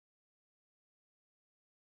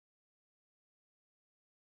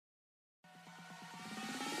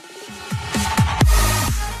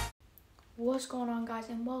What's going on, guys,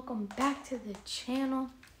 and welcome back to the channel.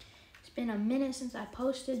 It's been a minute since I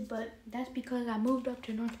posted, but that's because I moved up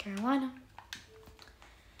to North Carolina.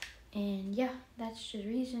 And yeah, that's the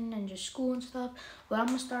reason, and just school and stuff. But I'm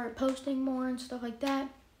gonna start posting more and stuff like that.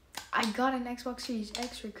 I got an Xbox Series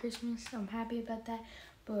X for Christmas. I'm happy about that.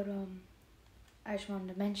 But I just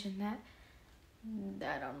wanted to mention that.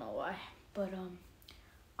 I don't know why. But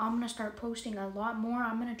I'm gonna start posting a lot more.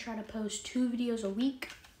 I'm gonna try to post 2 videos a week.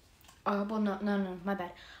 Well, no, my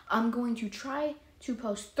bad. I'm going to try to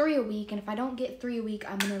post 3 a week, and if I don't get 3 a week,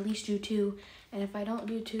 I'm gonna at least do 2. And if I don't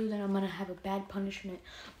do 2, then I'm gonna have a bad punishment.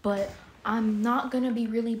 But I'm not gonna be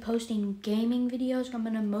really posting gaming videos. I'm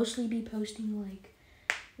gonna mostly be posting like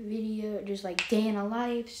just like day in a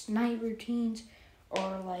life, night routines,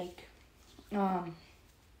 or like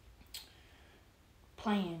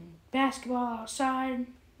playing basketball outside,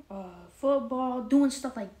 football, doing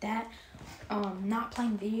stuff like that. Not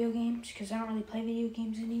playing video games, because I don't really play video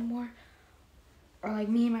games anymore. Or like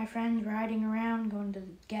me and my friends riding around, going to the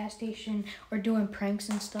gas station, or doing pranks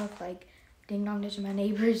and stuff, like ding dong ditching my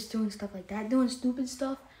neighbors, doing stuff like that, doing stupid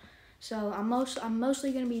stuff. So I'm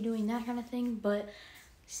mostly gonna be doing that kind of thing. But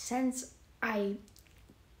since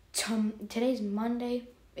today's Monday,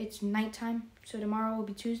 it's nighttime, so tomorrow will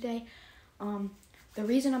be Tuesday. The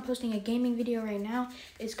reason I'm posting a gaming video right now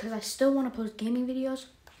is because I still want to post gaming videos,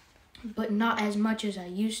 but not as much as I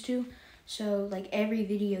used to. So like every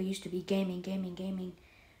video used to be gaming.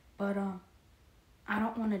 But I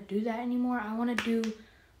don't want to do that anymore. I want to do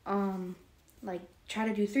like try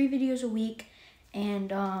to do 3 videos a week,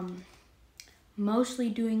 and mostly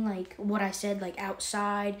doing like what I said, like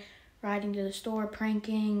outside, riding to the store,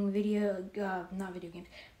 pranking, not video games,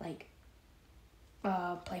 like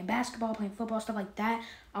playing basketball, playing football, stuff like that.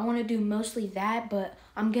 I want to do mostly that, but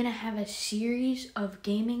I'm gonna have a series of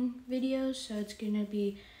gaming videos, so it's gonna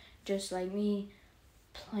be just like me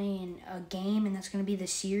playing a game, and that's gonna be the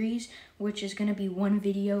series, which is gonna be 1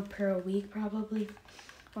 video per week, probably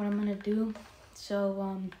what I'm gonna do.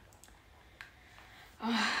 So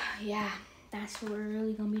yeah, that's what we're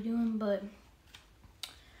really gonna be doing. But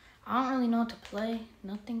I don't really know what to play.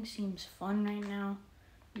 Nothing seems fun right now.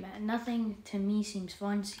 Nothing to me seems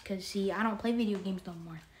fun, because see, I don't play video games no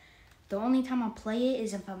more. The only time I'll play it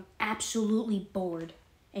is if I'm absolutely bored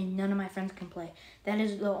and none of my friends can play. That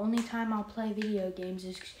is the only time I'll play video games,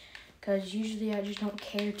 is because usually I just don't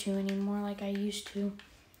care to anymore like I used to.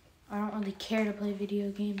 I don't really care to play video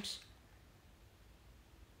games.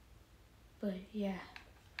 But yeah,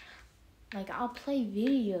 like I'll play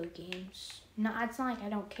video games. No, it's not like I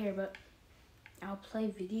don't care, but I'll play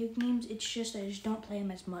video games. It's just I just don't play them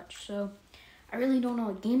as much. So I really don't know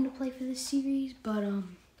what game to play for this series, but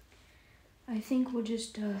I think we'll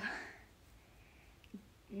just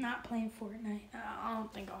not playing Fortnite. I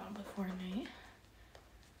don't think I want to play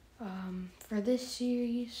Fortnite. For this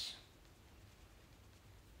series,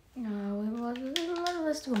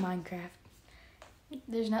 let's do a Minecraft.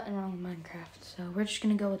 There's nothing wrong with Minecraft, so we're just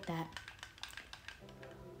gonna go with that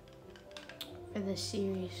for this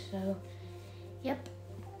series. So yep.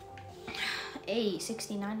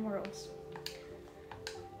 69 worlds.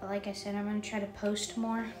 But like I said, I'm gonna try to post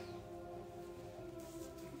more.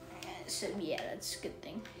 So yeah, that's a good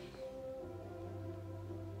thing.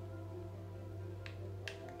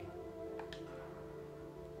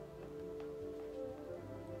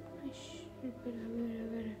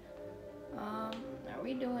 Are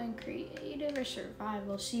we doing creative or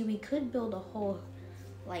survival? See, we could build a whole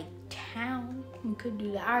like town. We could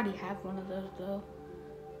do that. I already have one of those though.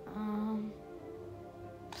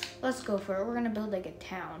 Let's go for it. We're gonna build like a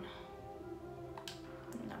town.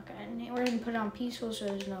 We're gonna put it on peaceful, so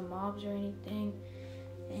there's no mobs or anything.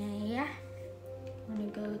 And yeah, we're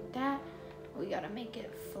gonna go with that. We gotta make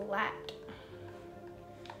it flat.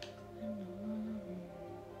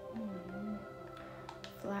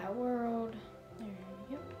 Flat world. There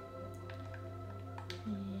we go.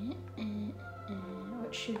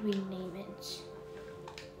 What should we name it?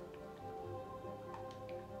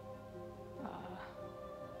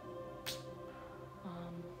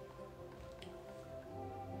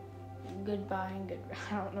 Goodbye and good.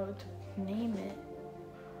 I don't know what to name it.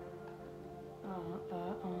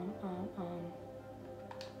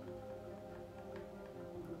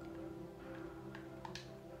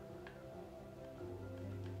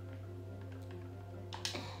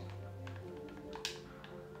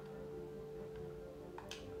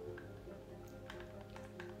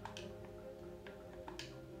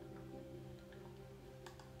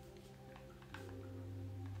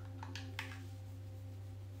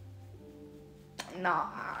 No,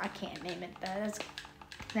 I can't name it that.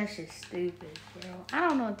 That's just stupid, bro. I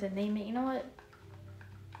don't know what to name it. You know what?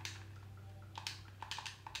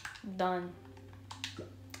 Done.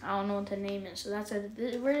 I don't know what to name it. So that's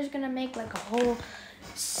we're just gonna make like a whole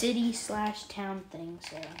city/town thing.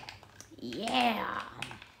 So yeah.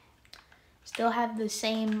 Still have the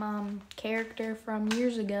same character from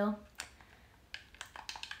years ago.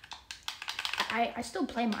 I still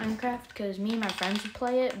play Minecraft because me and my friends would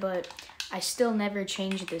play it, but I still never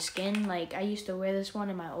changed the skin. Like, I used to wear this one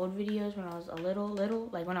in my old videos when I was a little.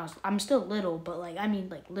 Like, I'm still little, but like, I mean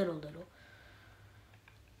like little.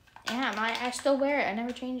 Yeah, I still wear it. I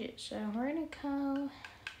never change it. So we're gonna go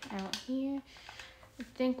out here. I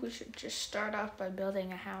think we should just start off by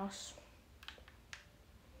building a house.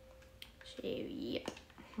 So yeah,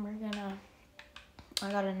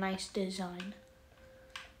 I got a nice design.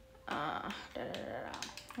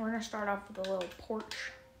 We're gonna start off with a little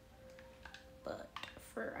porch, but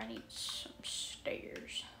I need some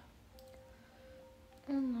stairs.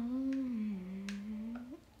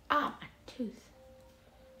 My tooth.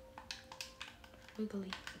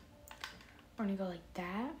 Wiggly. We're gonna go like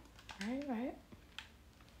that. Right.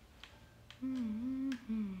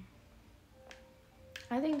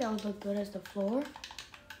 I think that would look good as the floor,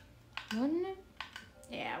 wouldn't it?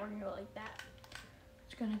 Yeah, we're gonna go like that.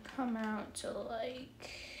 It's gonna come out to like,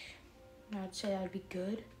 I'd say that would be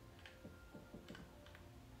good.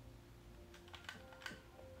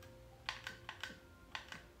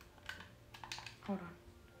 Hold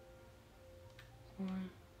on.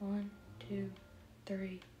 1, 2,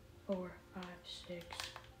 3, 4, 5, 6.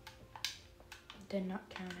 Did not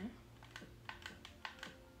count it.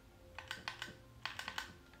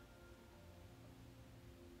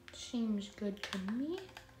 Seems good to me.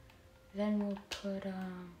 Then we'll put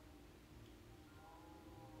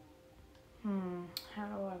how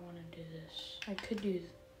do I want to do this? I could do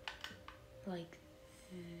like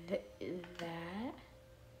that.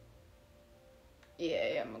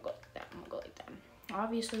 Yeah, I'm gonna go like that.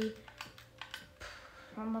 Obviously,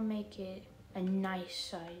 I'm gonna make it a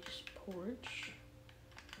nice size porch.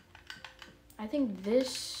 I think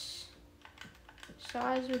this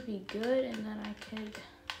size would be good, and then I could.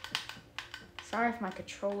 Sorry if my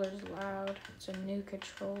controller's loud. It's a new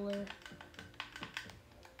controller.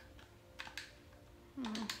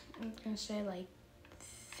 I'm gonna say like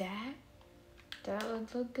that. That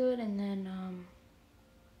would look good, and then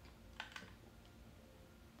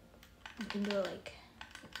you can do it like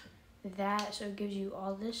that, so it gives you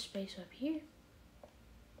all this space up here.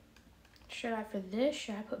 Should I put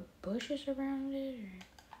bushes around it? Or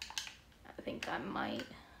I think I might.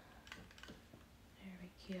 There we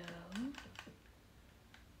go.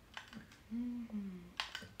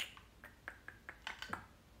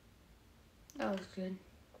 That looks good,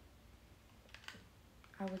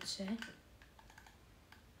 I would say.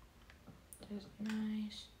 Just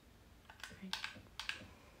nice. Right.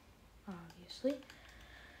 Obviously.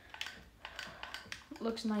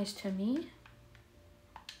 Looks nice to me.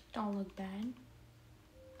 Don't look bad.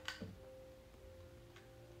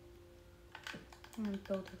 I'm gonna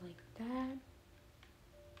build it like that.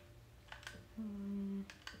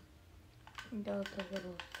 Build a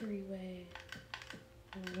little 3-way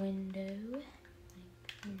window like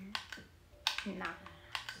here. Nice.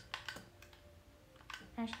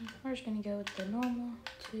 Actually, we're just gonna go with the normal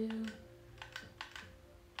 2.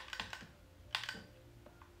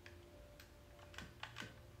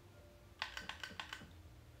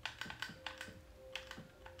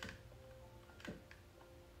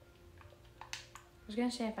 I was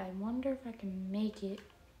gonna say, I wonder if I can make it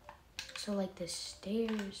so like the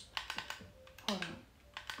stairs, hold on,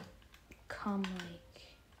 come like,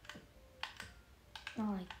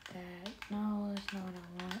 not like that. No, that's not what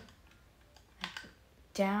I want. Like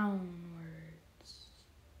downwards.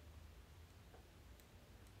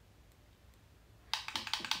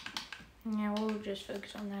 Yeah, we'll just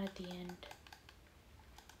focus on that at the end.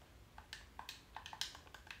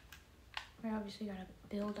 We obviously gotta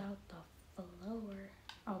build out the floor.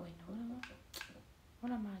 Oh wait, no,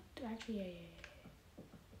 what am I? Actually, yeah.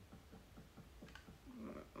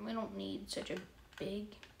 We don't need such a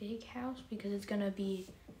big house because it's gonna be.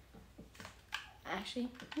 Actually,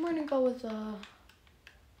 I'm gonna go with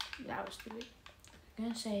that was stupid. I'm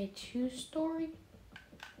gonna say 2-story.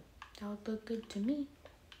 That would look good to me.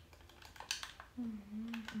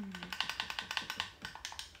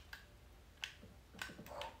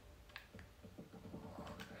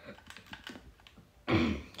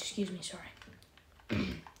 Excuse me, sorry.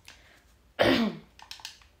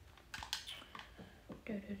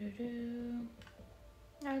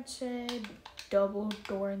 I'd say double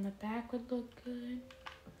door in the back would look good.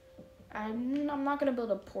 I'm not gonna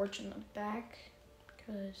build a porch in the back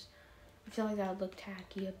because I feel like that would look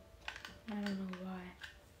tacky. I don't know why.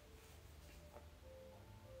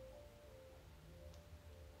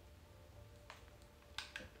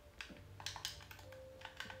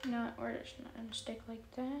 No, we're just not gonna stick like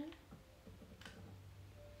that.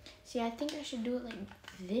 See, I think I should do it like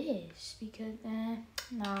this because,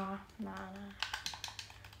 nah.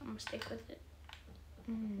 I'm gonna stick with it.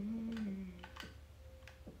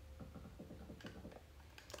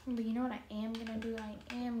 But you know what I am gonna do? I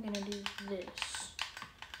am gonna do this.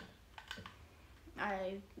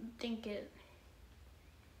 I think it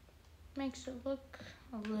makes it look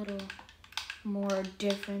a little more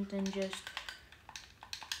different than just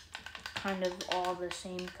kind of all the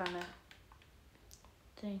same kind of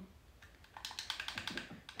thing.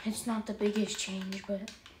 It's not the biggest change, but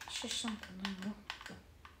it's just something little.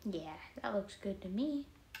 Yeah, that looks good to me.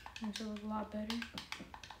 Makes it look a lot better.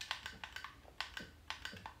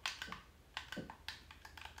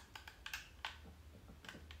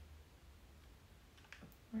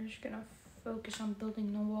 We're just gonna focus on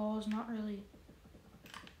building the walls, not really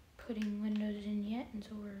putting windows in yet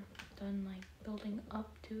until we're done like building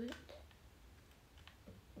up to it.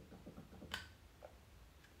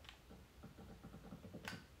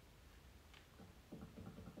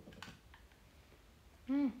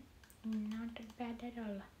 Not that bad at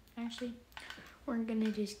all. Actually, we're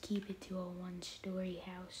gonna just keep it to a one-story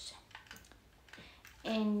house.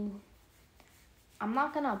 And I'm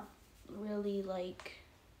not gonna really like,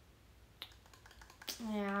 I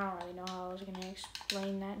don't really know how I was gonna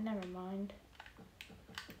explain that. Never mind.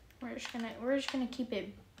 We're just gonna keep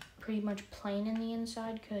it pretty much plain in the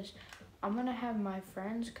inside because I'm gonna have my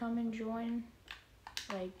friends come and join.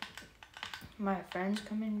 Like, my friends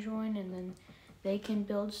come and join, and then they can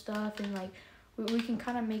build stuff, and like we can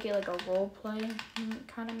kind of make it like a role play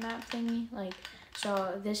kind of map thingy. Like,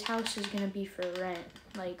 so this house is gonna be for rent,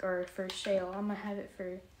 like, or for sale. I'm gonna have it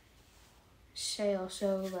for sale,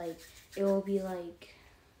 so like it will be like,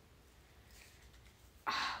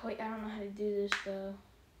 wait, I don't know how to do this though.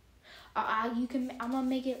 I'm gonna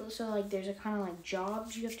make it so like there's a kind of like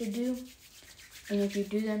jobs you have to do, and if you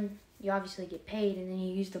do them, you obviously get paid, and then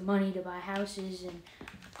you use the money to buy houses and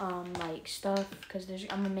like stuff. Cause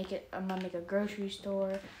I'm gonna make a grocery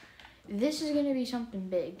store. This is gonna be something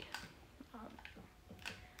big.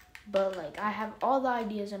 But like I have all the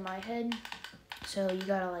ideas in my head, so you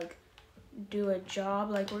gotta like do a job.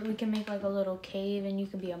 Like we can make like a little cave, and you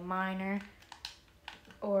can be a miner,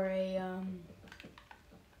 or a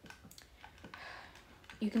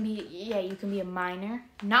you can be a miner.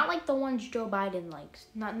 Not like the ones Joe Biden likes.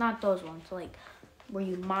 Not those ones. Like where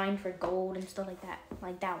you mine for gold and stuff like that.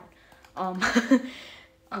 Like that one.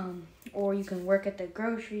 Or you can work at the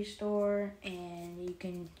grocery store and you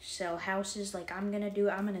can sell houses like I'm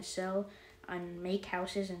gonna sell and make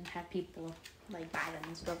houses and have people like buy them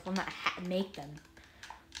and stuff. Well, not make them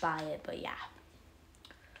buy it, but yeah.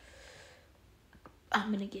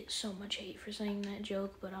 I'm gonna get so much hate for saying that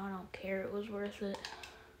joke, but I don't care. It was worth it.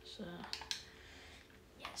 So,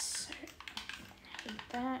 yes, I hate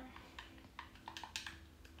that.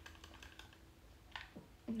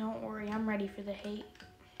 Don't worry, I'm ready for the hate.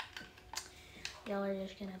 Y'all are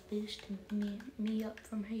just gonna boost me up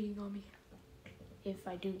from hating on me. If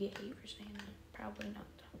I do get hate for saying that. Probably not.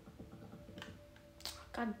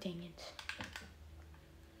 God dang it.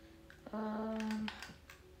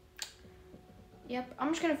 Yep, I'm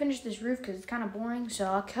just gonna finish this roof because it's kind of boring, so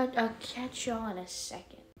I'll catch y'all in a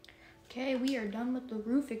second. Okay, we are done with the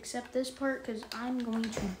roof except this part because I'm going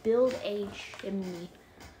to build a chimney.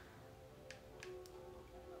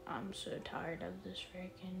 I'm so tired of this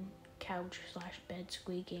freaking couch/bed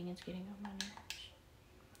squeaking. It's getting on my nerves.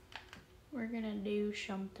 We're gonna do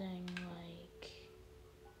something like,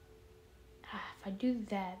 if I do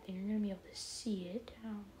that, then you're gonna be able to see it. I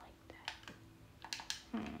don't like that.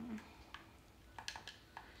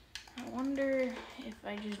 I wonder if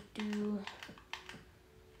I just do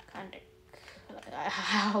kind of, I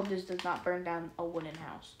hope this does not burn down a wooden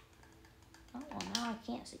house. Oh, well, now I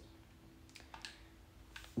can't see.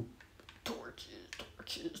 Torches.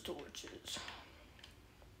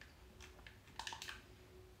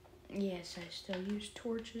 Yes, I still use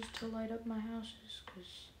torches to light up my houses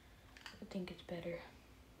because I think it's better.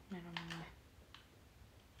 I don't know why.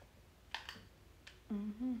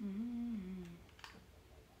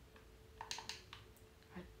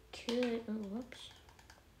 I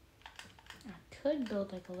could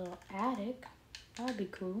build like a little attic. That'd be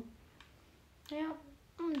cool. Yeah,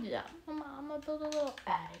 I'm gonna do that. I'm gonna build a little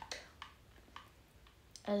attic.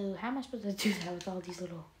 Oh, how am I supposed to do that with all these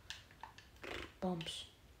little bumps?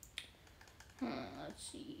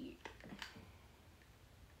 Let's see.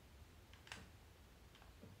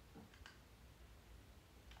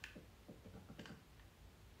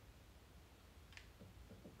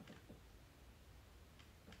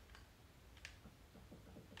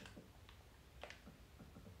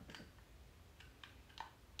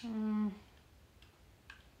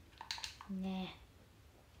 Nah.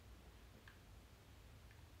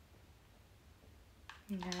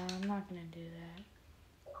 No, I'm not gonna do that.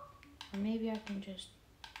 Or maybe I can just...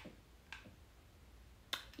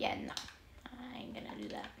 Yeah, no. I ain't gonna do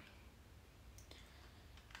that.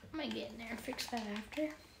 I might get in there and fix that after.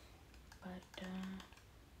 But,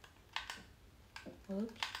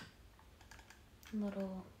 whoops.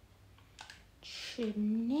 Little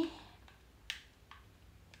chimney.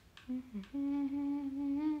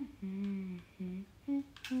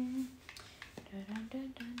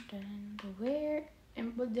 Where?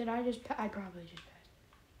 And what did I just pass? I probably just passed.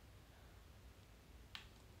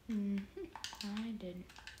 I didn't.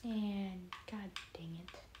 And god dang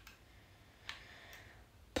it.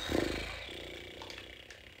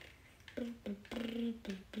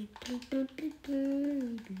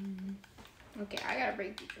 Okay, I gotta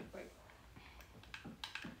break these real quick.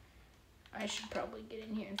 I should probably get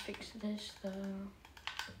in here and fix this though.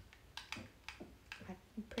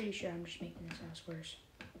 I'm pretty sure I'm just making this house worse.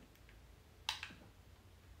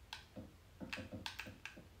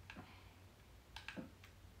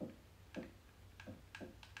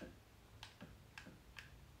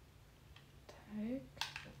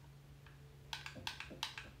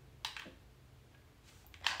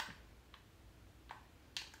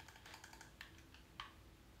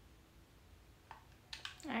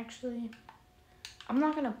 Actually, I'm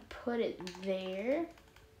not gonna put it there.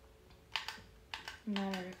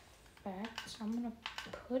 Matter of fact, I'm gonna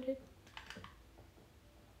put it.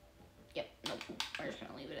 Yep, nope. We're just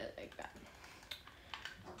gonna leave it like that.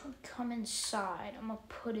 Come inside. I'm gonna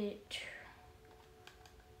put it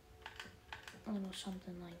a little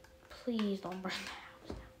something like, please don't burn the house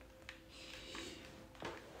down.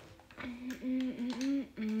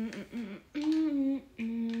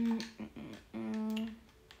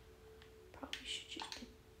 Probably should just get...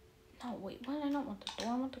 No, wait, what? I don't want the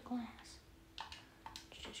door, I want the glass.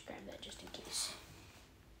 Just grab that just in case.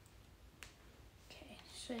 Okay,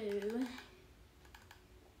 so...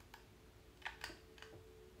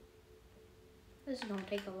 This is gonna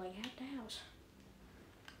take up like half the house.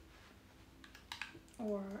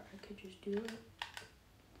 Or I could just do it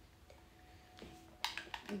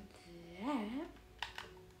that.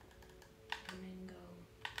 And then go.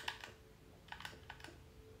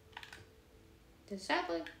 Does that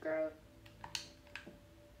look gross?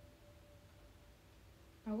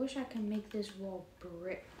 I wish I could make this wall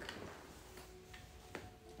brick.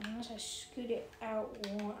 Unless I scoot it out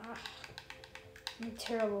one. I'm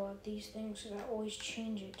terrible at these things because I always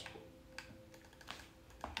change it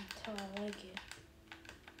until I like it.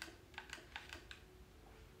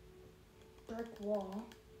 Brick wall.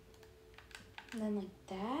 And then like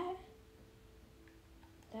that.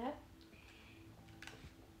 That.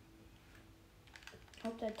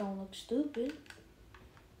 Hope that don't look stupid.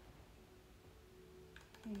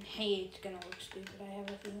 Hey, it's gonna look stupid. I have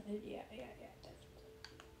a feeling. Yeah.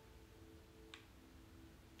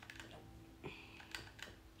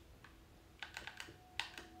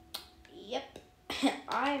 Yep.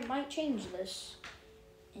 I might change this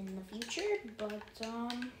in the future, but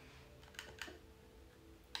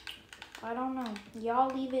I don't know.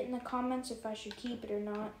 Y'all leave it in the comments if I should keep it or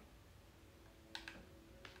not.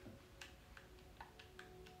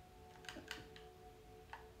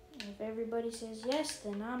 If everybody says yes,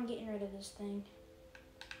 then I'm getting rid of this thing.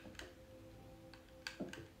 To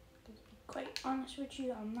be quite honest with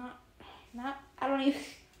you, I'm not, I don't even,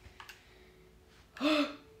 I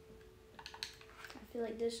feel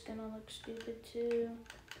like this is gonna look stupid too.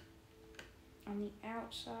 On the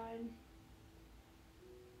outside.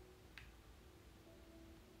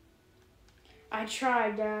 I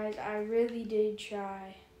tried, guys. I really did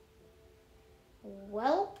try.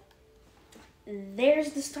 Well,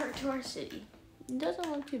 there's the start to our city. It doesn't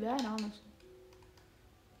look too bad, honestly.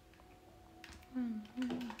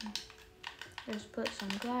 Just put some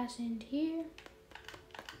glass in here.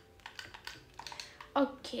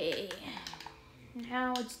 Okay.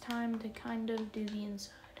 Now it's time to kind of do the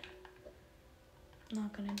inside.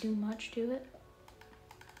 Not gonna do much to it.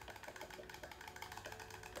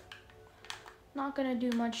 Not gonna do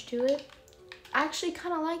much to it. I actually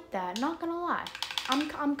kind of like that. Not gonna lie.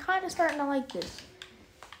 I'm kind of starting to like this.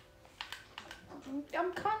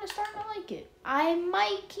 I'm kind of starting to like it. I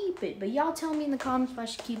might keep it, but y'all tell me in the comments if I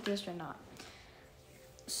should keep this or not.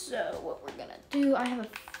 So what we're gonna do, I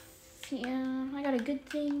got a good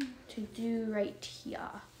thing to do right here.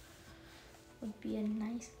 Would be a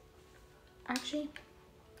nice, actually,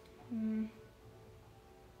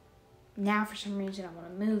 now for some reason I want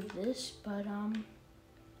to move this, but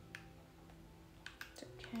it's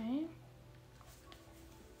okay.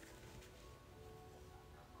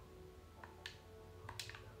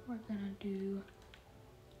 We're gonna do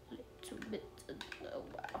a little bit of, oh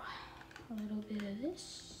wow, a little bit of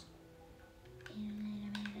this and a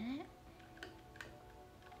little bit of that.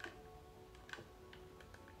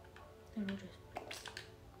 And we'll just,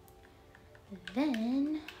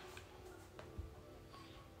 then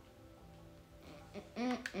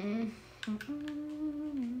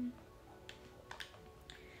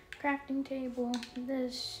crafting table,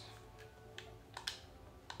 this.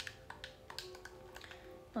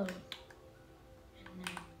 Oh, and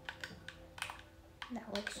then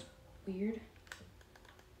that looks weird.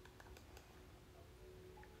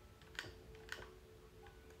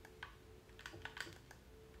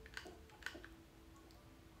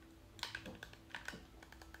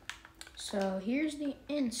 So here's the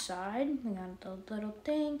inside. We got the little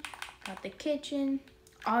thing, got the kitchen.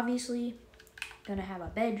 Obviously, gonna have a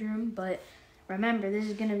bedroom, but remember, this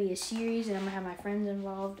is gonna be a series and I'm gonna have my friends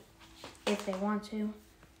involved if they want to,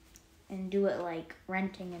 and do it like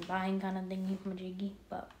renting and buying kind of thingy majiggy.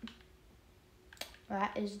 But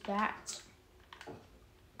that is that.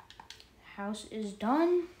 House is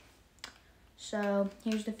done. So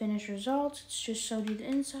here's the finished results. It's just showed you the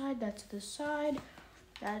inside, that's the side.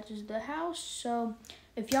 That is the house. So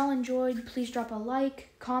if y'all enjoyed, please drop a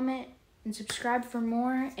like, comment, and subscribe for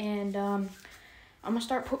more. And I'm gonna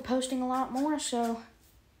start posting a lot more. So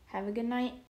have a good night.